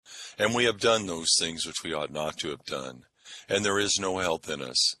And we have done those things which we ought not to have done, and there is no health in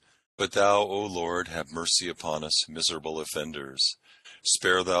us. But thou, O Lord, have mercy upon us, miserable offenders.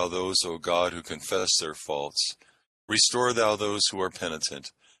 Spare thou those, O God, who confess their faults. Restore thou those who are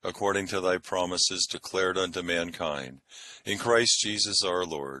penitent, according to thy promises declared unto mankind, in Christ Jesus our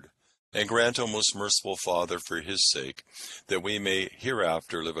Lord. And grant, O most merciful Father, for his sake, that we may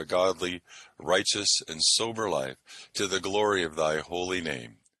hereafter live a godly, righteous, and sober life, to the glory of thy holy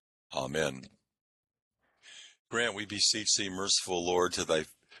name. Amen. Grant, we beseech thee, merciful Lord, to thy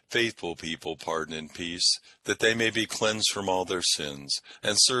faithful people pardon and peace, that they may be cleansed from all their sins,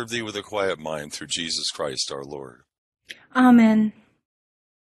 and serve thee with a quiet mind through Jesus Christ our Lord. Amen.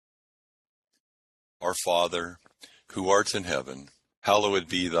 Our Father, who art in heaven, hallowed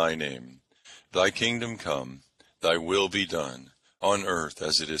be thy name. Thy kingdom come, thy will be done, on earth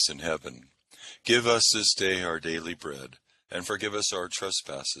as it is in heaven. Give us this day our daily bread, and forgive us our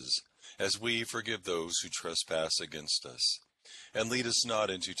trespasses, as we forgive those who trespass against us. And lead us not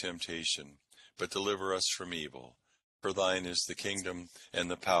into temptation, but deliver us from evil. For thine is the kingdom, and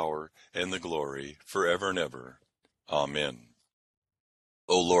the power, and the glory, forever and ever. Amen.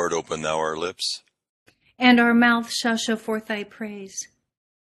 O Lord, open thou our lips, and our mouth shall show forth thy praise.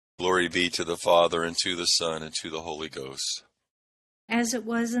 Glory be to the Father, and to the Son, and to the Holy Ghost. As it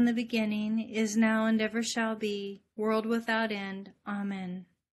was in the beginning, is now, and ever shall be, world without end. Amen.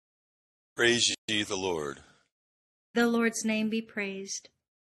 Praise ye the Lord. The Lord's name be praised.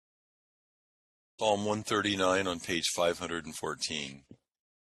 Psalm 139 on page 514.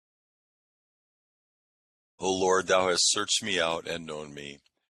 O Lord, thou hast searched me out and known me.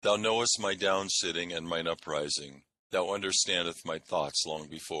 Thou knowest my downsitting and mine uprising. Thou understandest my thoughts long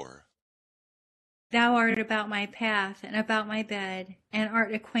before. Thou art about my path and about my bed, and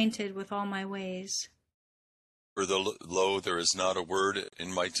art acquainted with all my ways. For lo, there is not a word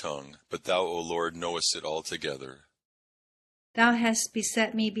in my tongue, but thou, O Lord, knowest it altogether. Thou hast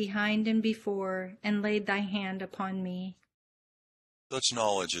beset me behind and before, and laid thy hand upon me. Such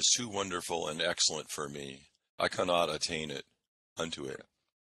knowledge is too wonderful and excellent for me. I cannot attain unto it.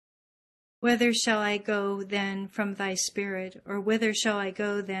 Whither shall I go then from thy spirit, or whither shall I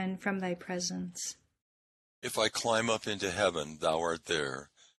go then from thy presence? If I climb up into heaven, thou art there.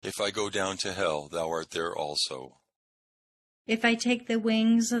 If I go down to hell, thou art there also. If I take the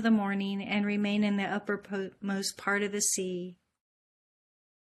wings of the morning and remain in the uppermost part of the sea,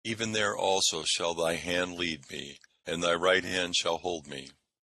 even there also shall thy hand lead me, and thy right hand shall hold me.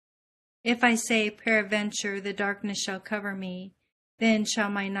 If I say, peradventure the darkness shall cover me, then shall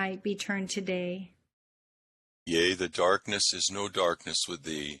my night be turned to day. Yea, the darkness is no darkness with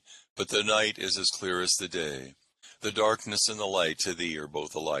thee, but the night is as clear as the day. The darkness and the light to thee are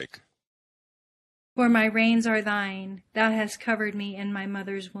both alike. For my reins are thine, thou hast covered me in my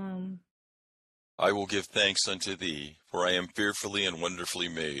mother's womb. I will give thanks unto thee, for I am fearfully and wonderfully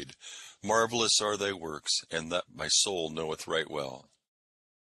made. Marvelous are thy works, and that my soul knoweth right well.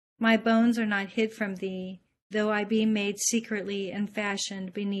 My bones are not hid from thee, though I be made secretly and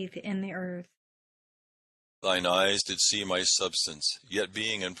fashioned beneath in the earth. Thine eyes did see my substance, yet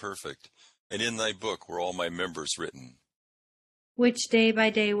being imperfect, and in thy book were all my members written, which day by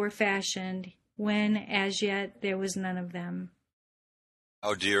day were fashioned, when as yet there was none of them.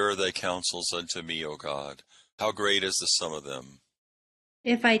 How dear are thy counsels unto me, O God! How great is the sum of them!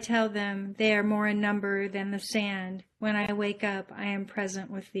 If I tell them, they are more in number than the sand. When I wake up, I am present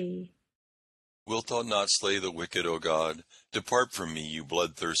with thee. Wilt thou not slay the wicked, O God? Depart from me, you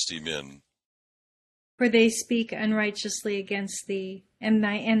bloodthirsty men. For they speak unrighteously against thee, and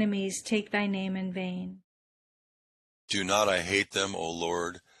thy enemies take thy name in vain. Do not I hate them, O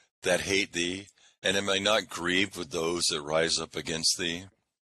Lord, that hate thee? And am I not grieved with those that rise up against thee?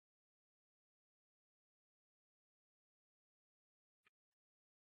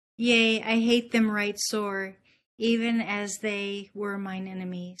 Yea, I hate them right sore, even as they were mine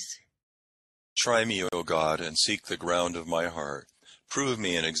enemies. Try me, O God, and seek the ground of my heart. Prove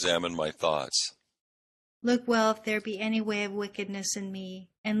me and examine my thoughts. Look well if there be any way of wickedness in me,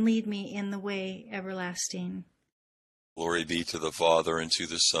 and lead me in the way everlasting. Glory be to the Father, and to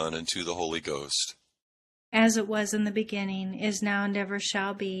the Son, and to the Holy Ghost. As it was in the beginning, is now, and ever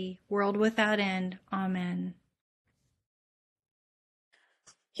shall be, world without end. Amen.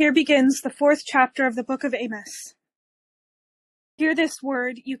 Here begins the 4th chapter of the book of Amos. Hear this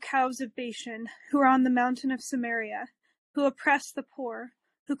word, you cows of Bashan, who are on the mountain of Samaria, who oppress the poor,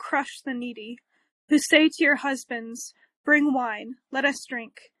 who crush the needy, who say to your husbands, bring wine, let us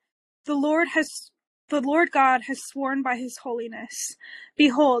drink. The Lord God has sworn by his holiness.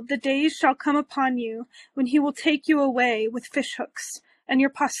 Behold, the days shall come upon you when he will take you away with fishhooks and your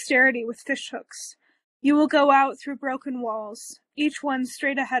posterity with fishhooks. You will go out through broken walls, each one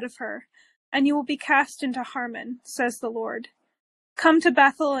straight ahead of her, and you will be cast into Harmon, says the Lord. Come to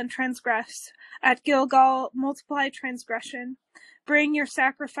Bethel and transgress. At Gilgal, multiply transgression. Bring your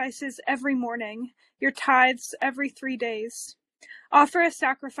sacrifices every morning, your tithes every 3 days. Offer a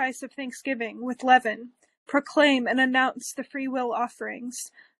sacrifice of thanksgiving with leaven. Proclaim and announce the freewill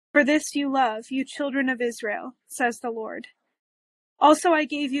offerings. For this you love, you children of Israel, says the Lord. Also I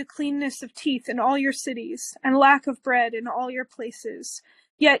gave you cleanness of teeth in all your cities, and lack of bread in all your places.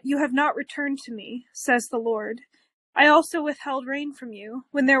 Yet you have not returned to me, says the Lord. I also withheld rain from you,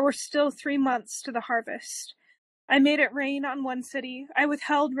 when there were still 3 months to the harvest. I made it rain on one city, I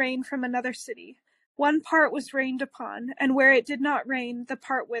withheld rain from another city. One part was rained upon, and where it did not rain, the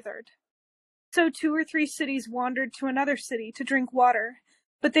part withered. So 2 or 3 cities wandered to another city to drink water,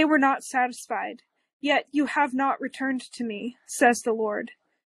 but they were not satisfied. Yet you have not returned to me, says the Lord.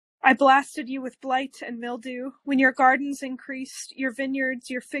 I blasted you with blight and mildew. When your gardens increased, your vineyards,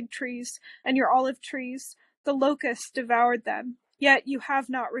 your fig trees, and your olive trees, the locusts devoured them. Yet you have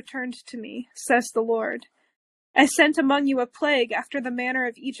not returned to me, says the Lord. I sent among you a plague after the manner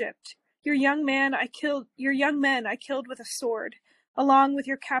of Egypt. Your young men I killed with a sword, along with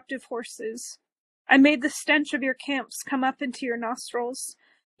your captive horses. I made the stench of your camps come up into your nostrils.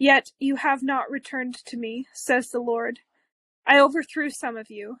 Yet you have not returned to me, says the Lord. I overthrew some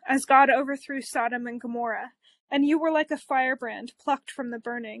of you, as God overthrew Sodom and Gomorrah, and you were like a firebrand plucked from the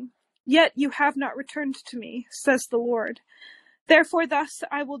burning. Yet you have not returned to me, says the Lord. Therefore thus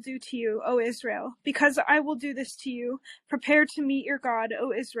I will do to you, O Israel, because I will do this to you. Prepare to meet your God,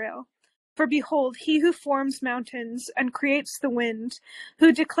 O Israel. For behold, he who forms mountains and creates the wind,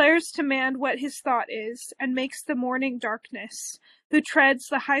 who declares to man what his thought is, and makes the morning darkness, who treads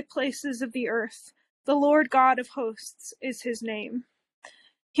the high places of the earth, the Lord God of hosts is his name.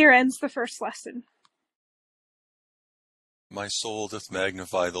 Here ends the first lesson. My soul doth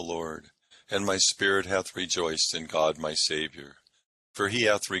magnify the Lord, and my spirit hath rejoiced in God my Saviour. For he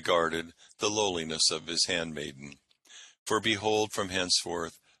hath regarded the lowliness of his handmaiden. For behold, from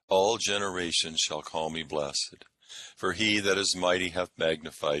henceforth all generations shall call me blessed. For he that is mighty hath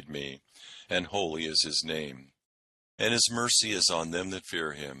magnified me, and holy is his name. And his mercy is on them that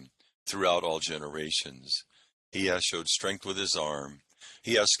fear him, throughout all generations. He hath showed strength with his arm.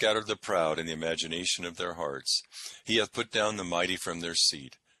 He hath scattered the proud in the imagination of their hearts. He hath put down the mighty from their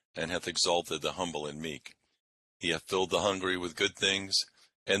seat, and hath exalted the humble and meek. He hath filled the hungry with good things,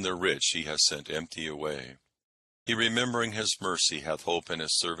 and the rich he hath sent empty away. He, remembering his mercy, hath hope in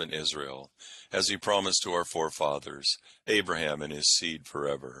his servant Israel, as he promised to our forefathers, Abraham and his seed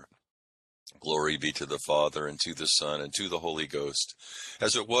forever. Glory be to the Father, and to the Son, and to the Holy Ghost,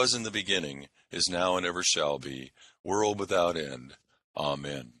 as it was in the beginning, is now, and ever shall be, world without end.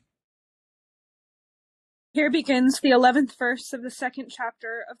 Amen. Here begins the 11th verse of the 2nd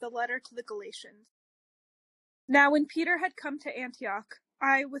chapter of the letter to the Galatians. Now when Peter had come to Antioch,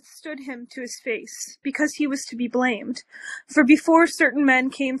 I withstood him to his face, because he was to be blamed. For before certain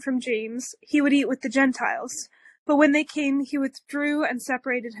men came from James, he would eat with the Gentiles. But when they came, he withdrew and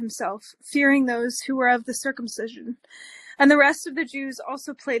separated himself, fearing those who were of the circumcision. And the rest of the Jews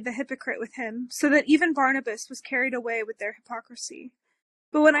also played the hypocrite with him, so that even Barnabas was carried away with their hypocrisy.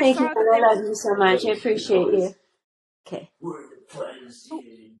 But when I saw that I love you so much. I appreciate you. Okay.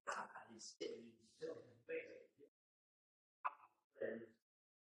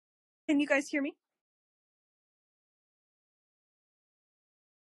 Can you guys hear me?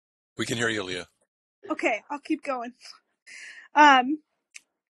 We can hear you, Leah. Okay, I'll keep going.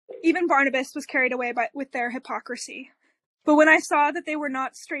 Even Barnabas was carried away with their hypocrisy. But when I saw that they were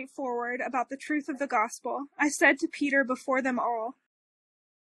not straightforward about the truth of the gospel, I said to Peter before them all,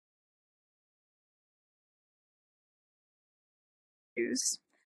 Jews,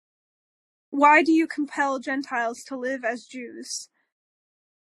 why do you compel Gentiles to live as Jews?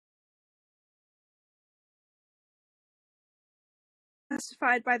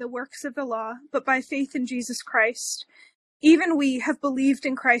 Justified by the works of the law, but by faith in Jesus Christ. Even we have believed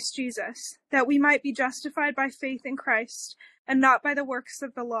in Christ Jesus, that we might be justified by faith in Christ, and not by the works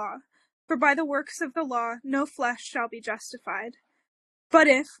of the law. For by the works of the law no flesh shall be justified. But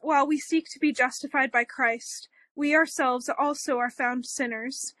if, while we seek to be justified by Christ, we ourselves also are found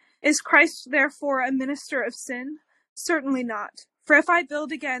sinners, is Christ therefore a minister of sin? Certainly not. For if I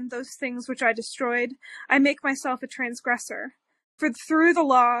build again those things which I destroyed, I make myself a transgressor. For I through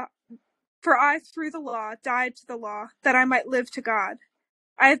the law died to the law, that I might live to God.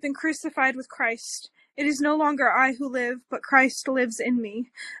 I have been crucified with Christ. It is no longer I who live, but Christ lives in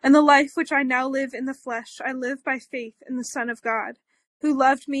me. And the life which I now live in the flesh, I live by faith in the Son of God, who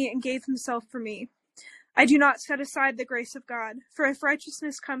loved me and gave himself for me. I do not set aside the grace of God, for if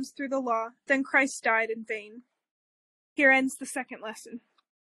righteousness comes through the law, then Christ died in vain. Here ends the second lesson.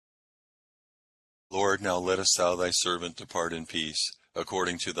 Lord, now lettest thou thy servant depart in peace,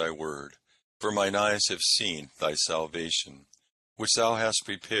 according to thy word. For mine eyes have seen thy salvation, which thou hast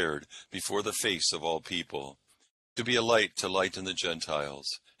prepared before the face of all people, to be a light to lighten the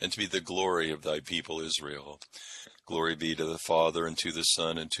Gentiles, and to be the glory of thy people Israel. Glory be to the Father, and to the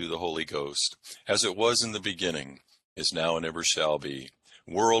Son, and to the Holy Ghost, as it was in the beginning, is now, and ever shall be,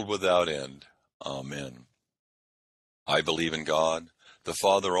 world without end. Amen. I believe in God, the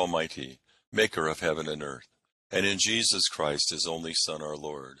Father Almighty, maker of heaven and earth, and in Jesus Christ, his only Son, our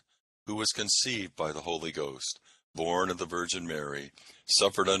Lord, who was conceived by the Holy Ghost, born of the Virgin Mary,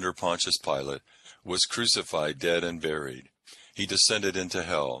 suffered under Pontius Pilate, was crucified, dead, and buried. He descended into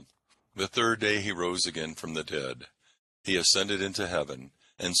hell. The third day he rose again from the dead. He ascended into heaven,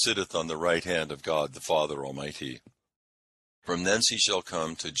 and sitteth on the right hand of God the Father Almighty. From thence he shall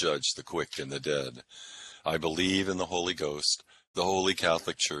come to judge the quick and the dead. I believe in the Holy Ghost, the Holy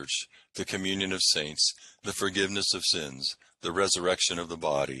Catholic Church, the communion of saints, the forgiveness of sins, the resurrection of the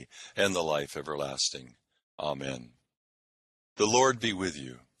body, and the life everlasting. Amen. The Lord be with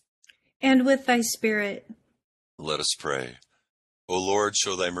you. And with thy spirit. Let us pray. O Lord,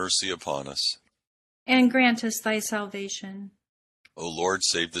 show thy mercy upon us. And grant us thy salvation. O Lord,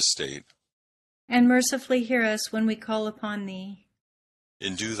 save the state. And mercifully hear us when we call upon thee.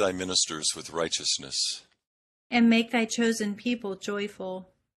 Endue thy ministers with righteousness. And make thy chosen people joyful.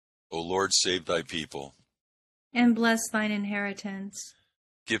 O Lord, save thy people. And bless thine inheritance.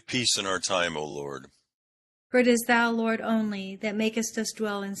 Give peace in our time, O Lord. For it is thou, Lord, only, that makest us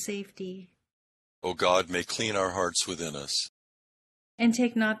dwell in safety. O God, make clean our hearts within us. And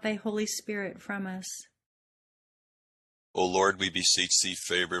take not thy Holy Spirit from us. O Lord, we beseech thee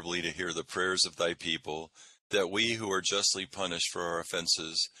favorably to hear the prayers of thy people, that we who are justly punished for our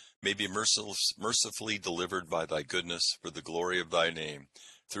offenses may be mercifully delivered by thy goodness for the glory of thy name,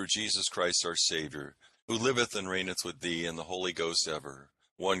 through Jesus Christ our Savior, who liveth and reigneth with thee in the Holy Ghost ever,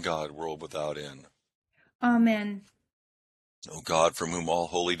 one God, world without end. Amen. O God, from whom all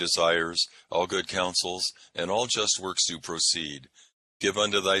holy desires, all good counsels, and all just works do proceed, give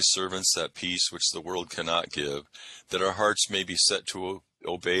unto thy servants that peace which the world cannot give, that our hearts may be set to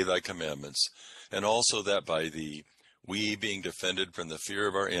obey thy commandments, and also that by thee, we, being defended from the fear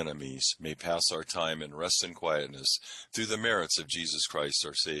of our enemies, may pass our time in rest and quietness, through the merits of Jesus Christ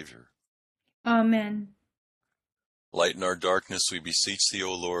our Savior. Amen. Lighten our darkness, we beseech thee,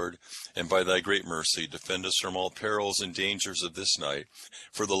 O Lord, and by thy great mercy defend us from all perils and dangers of this night,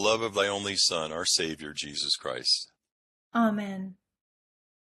 for the love of thy only Son, our Savior, Jesus Christ. Amen.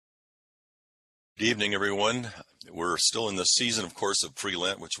 Good evening, everyone. We're still in the season, of course, of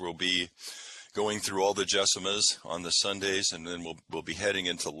pre-Lent, which will be going through all the Jessimas on the Sundays, and then we'll be heading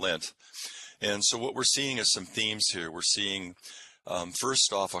into Lent. And so what we're seeing is some themes here. We're seeing,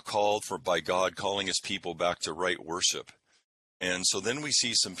 first off, a call by God calling his people back to right worship. And so then we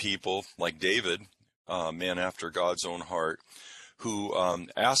see some people like David, man after God's own heart, who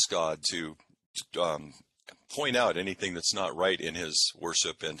asked God to point out anything that's not right in his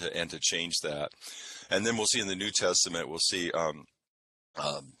worship and to change that. And then we'll see in the New Testament, we'll see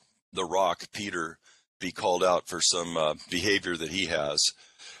the rock, Peter, be called out for some behavior that he has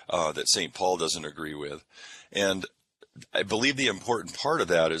that St. Paul doesn't agree with. And I believe the important part of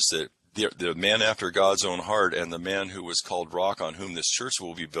that is that the man after God's own heart and the man who was called rock on whom this church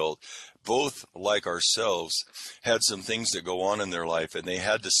will be built, both, like ourselves, had some things that go on in their life, and they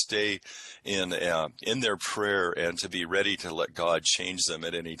had to stay in their prayer and to be ready to let God change them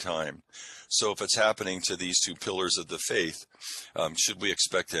at any time. So if it's happening to these two pillars of the faith, should we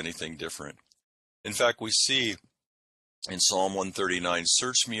expect anything different? In fact, we see in Psalm 139,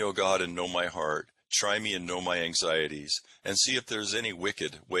 "Search me, O God, and know my heart. Try me and know my anxieties, and see if there's any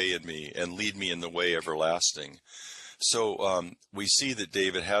wicked way in me, and lead me in the way everlasting." So we see that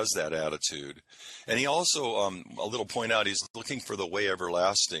David has that attitude. And he also, a little point out, he's looking for the way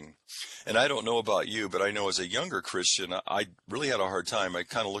everlasting. And I don't know about you, but I know as a younger Christian, I really had a hard time. I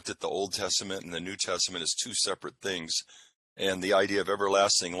kind of looked at the Old Testament and the New Testament as two separate things. And the idea of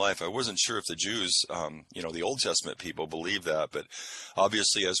everlasting life, I wasn't sure if the Jews, the Old Testament people believe that. But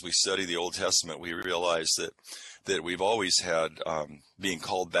obviously, as we study the Old Testament, we realize that we've always had being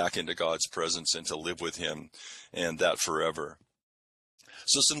called back into God's presence and to live with him, and that forever.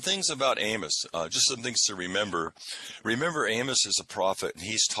 So some things about Amos, just some things to remember. Remember, Amos is a prophet, and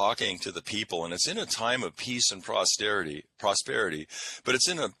he's talking to the people, and it's in a time of peace and prosperity, but it's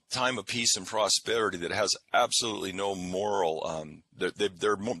in a time of peace and prosperity that has absolutely no moral,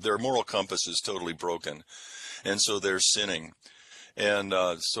 their moral compass is totally broken, and so they're sinning. And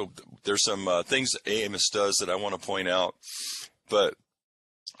so there's some things that Amos does that I want to point out, but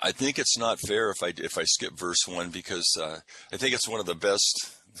I think it's not fair if I skip verse 1, because I think it's one of the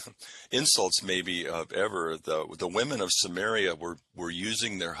best insults maybe of ever. The women of Samaria were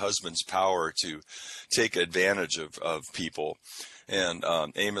using their husband's power to take advantage of people, and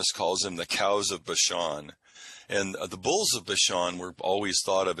Amos calls them the cows of Bashan. And the bulls of Bashan were always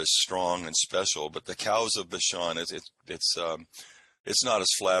thought of as strong and special, but the cows of Bashan, it's not as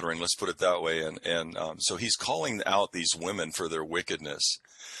flattering, let's put it that way. And so he's calling out these women for their wickedness.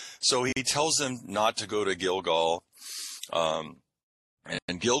 So he tells them not to go to Gilgal.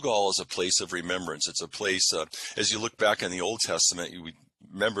 And Gilgal is a place of remembrance. It's a place, as you look back in the Old Testament, you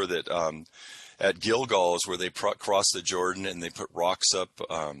remember that at Gilgal is where they crossed the Jordan, and they put rocks up.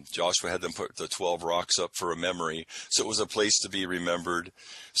 Joshua had them put the 12 rocks up for a memory. So it was a place to be remembered.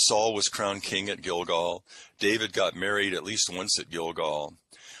 Saul was crowned king at Gilgal. David got married at least once at Gilgal.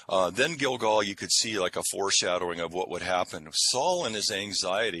 Then Gilgal, you could see like a foreshadowing of what would happen. Saul, in his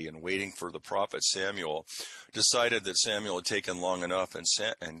anxiety and waiting for the prophet Samuel, decided that Samuel had taken long enough, and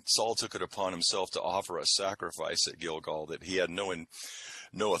Saul took it upon himself to offer a sacrifice at Gilgal that he had no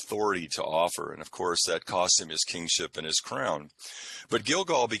authority to offer. And of course, that cost him his kingship and his crown. But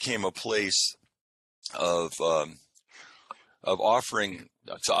Gilgal became a place of offering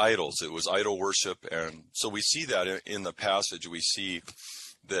to idols. It was idol worship. And so we see that in the passage. We see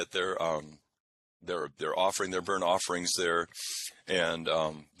that they're offering their burnt offerings there, and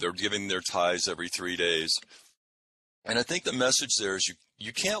they're giving their tithes every 3 days. And I think the message there is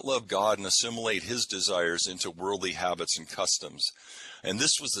you can't love God and assimilate his desires into worldly habits and customs. And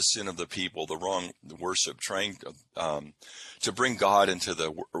this was the sin of the people, the wrong worship, trying to bring God into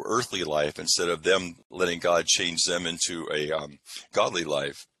the earthly life instead of them letting God change them into a godly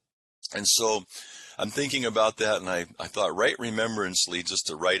life. And so I'm thinking about that, and I thought right remembrance leads us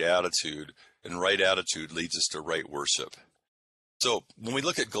to right attitude, and right attitude leads us to right worship. So when we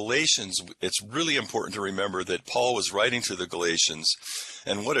look at Galatians, it's really important to remember that Paul was writing to the Galatians,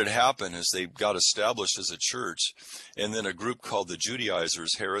 and what had happened is they got established as a church, and then a group called the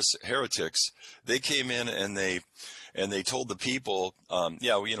Judaizers, heretics, they came in and they told the people,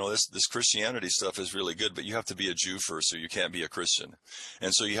 this Christianity stuff is really good, but you have to be a Jew first, or you can't be a Christian.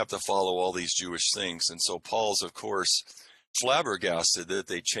 And so you have to follow all these Jewish things. And so Paul's, of course, flabbergasted that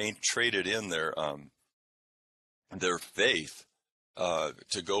they traded in their faith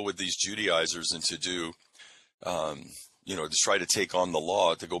to go with these Judaizers and to do, to try to take on the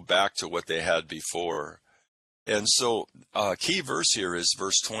law, to go back to what they had before. And so key verse here is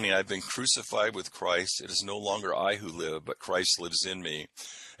verse 20, I've been crucified with Christ. It is no longer I who live, but Christ lives in me.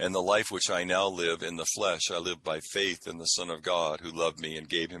 And the life which I now live in the flesh, I live by faith in the Son of God who loved me and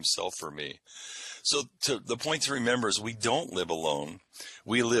gave himself for me. So the point to remember is we don't live alone.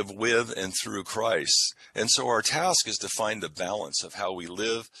 We live with and through Christ. And so our task is to find the balance of how we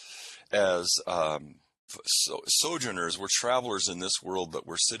live as sojourners. We're travelers in this world, but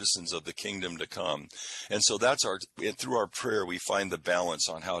we're citizens of the kingdom to come. And so through our prayer, we find the balance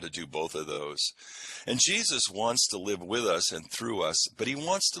on how to do both of those. And Jesus wants to live with us and through us, but he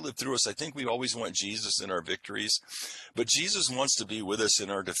wants to live through us. I think we always want Jesus in our victories, but Jesus wants to be with us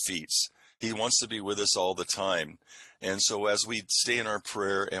in our defeats. He wants to be with us all the time. And so as we stay in our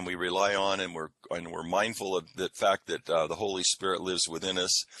prayer and we rely on and we're mindful of the fact that the Holy Spirit lives within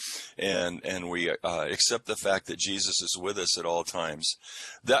us, and we accept the fact that Jesus is with us at all times,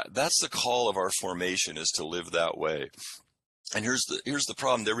 that's the call of our formation, is to live that way. And here's the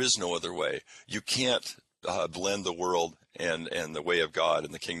problem. There is no other way. You can't blend the world and the way of God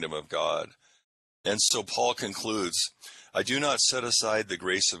and the kingdom of God. And so Paul concludes, I do not set aside the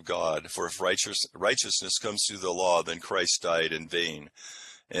grace of God, for if righteousness comes through the law, then Christ died in vain.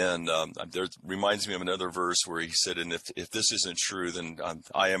 And there reminds me of another verse where he said, and if this isn't true, then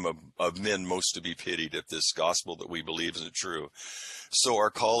I am of men most to be pitied, if this gospel that we believe isn't true. So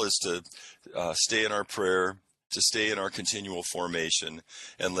our call is to stay in our prayer, to stay in our continual formation,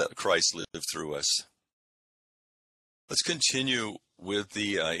 and let Christ live through us. Let's continue with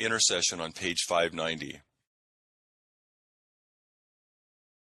the intercession on page 590.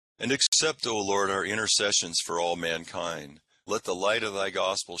 And accept, O Lord, our intercessions for all mankind. Let the light of thy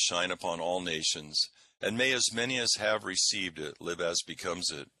gospel shine upon all nations, and may as many as have received it live as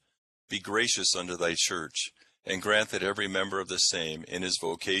becomes it. Be gracious unto thy church, and grant that every member of the same, in his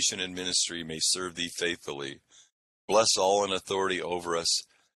vocation and ministry, may serve thee faithfully. Bless all in authority over us,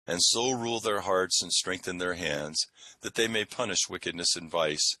 and so rule their hearts and strengthen their hands, that they may punish wickedness and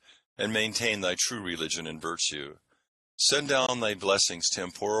vice, and maintain thy true religion and virtue. Send down thy blessings,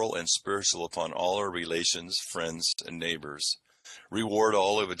 temporal and spiritual, upon all our relations, friends, and neighbors. Reward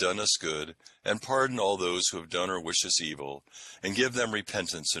all who have done us good, and pardon all those who have done or wish us evil, and give them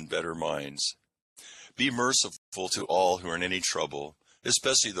repentance and better minds. Be merciful to all who are in any trouble,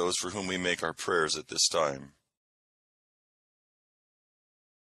 especially those for whom we make our prayers at this time.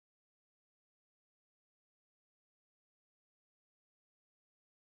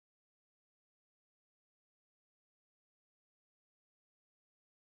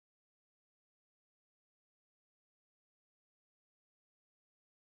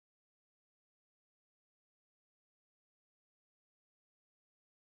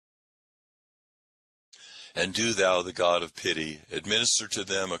 And do thou, the God of pity, administer to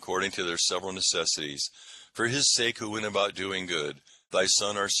them according to their several necessities, for his sake who went about doing good, thy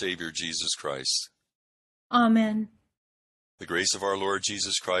Son, our Savior, Jesus Christ. Amen. The grace of our Lord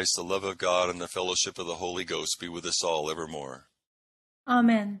Jesus Christ, the love of God, and the fellowship of the Holy Ghost be with us all evermore.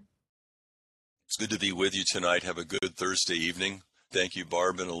 Amen. It's good to be with you tonight. Have a good Thursday evening. Thank you,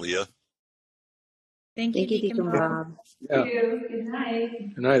 Barb and Aaliyah. Thank you, Thank you, Deacon Deacon Bob. Bob. Yeah. Good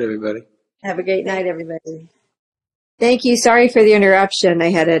night. Good night, everybody. Have a great night, everybody. Thank you. Sorry for the interruption.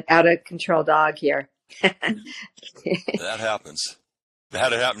 I had an out of control dog here. That happens.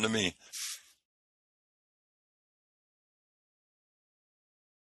 That had happened to me.